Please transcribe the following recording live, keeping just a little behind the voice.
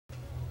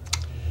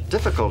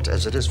difficult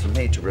as it is for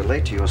me to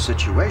relate to your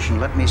situation,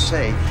 let me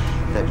say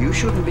that you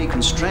shouldn't be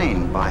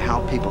constrained by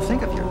how people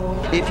think of you.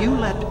 If you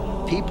let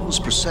people's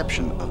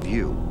perception of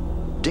you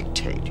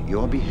dictate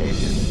your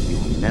behavior, you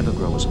will never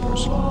grow as a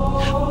person.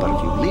 But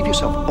if you leave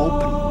yourself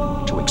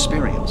open to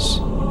experience,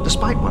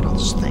 despite what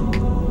others think,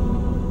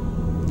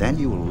 then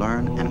you will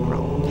learn and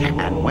grow.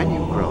 And when you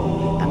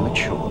grow and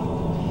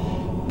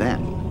mature,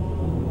 then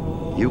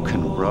you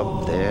can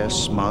rub their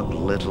smug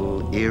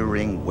little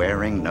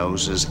earring-wearing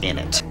noses in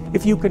it.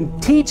 If you can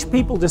teach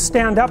people to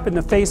stand up in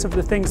the face of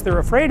the things they're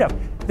afraid of,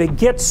 they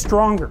get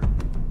stronger.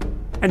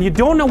 And you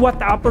don't know what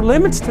the upper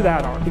limits to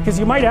that are, because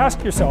you might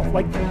ask yourself,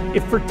 like,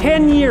 if for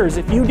 10 years,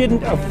 if you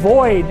didn't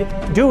avoid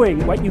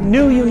doing what you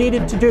knew you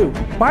needed to do,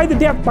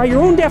 by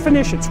your own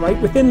definitions,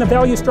 right, within the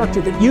value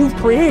structure that you've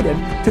created,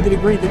 to the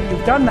degree that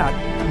you've done that,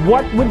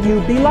 what would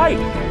you be like?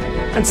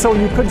 And so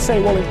you could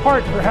say, well, in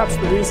part, perhaps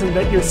the reason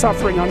that you're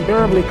suffering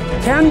unbearably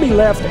can be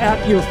left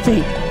at your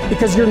feet,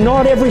 because you're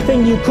not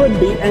everything you could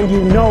be, and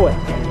you know it.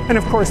 And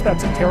of course,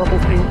 that's a terrible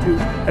thing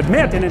to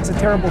admit, and it's a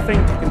terrible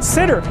thing to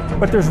consider,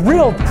 but there's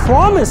real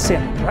promise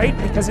in it, right?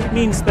 Because it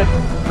means that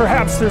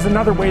perhaps there's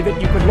another way that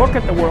you could look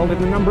at the world,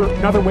 and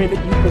another way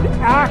that you could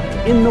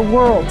act in the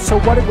world, so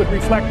what it would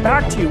reflect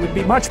back to you would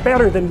be much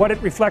better than what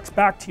it reflects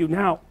back to you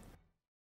now.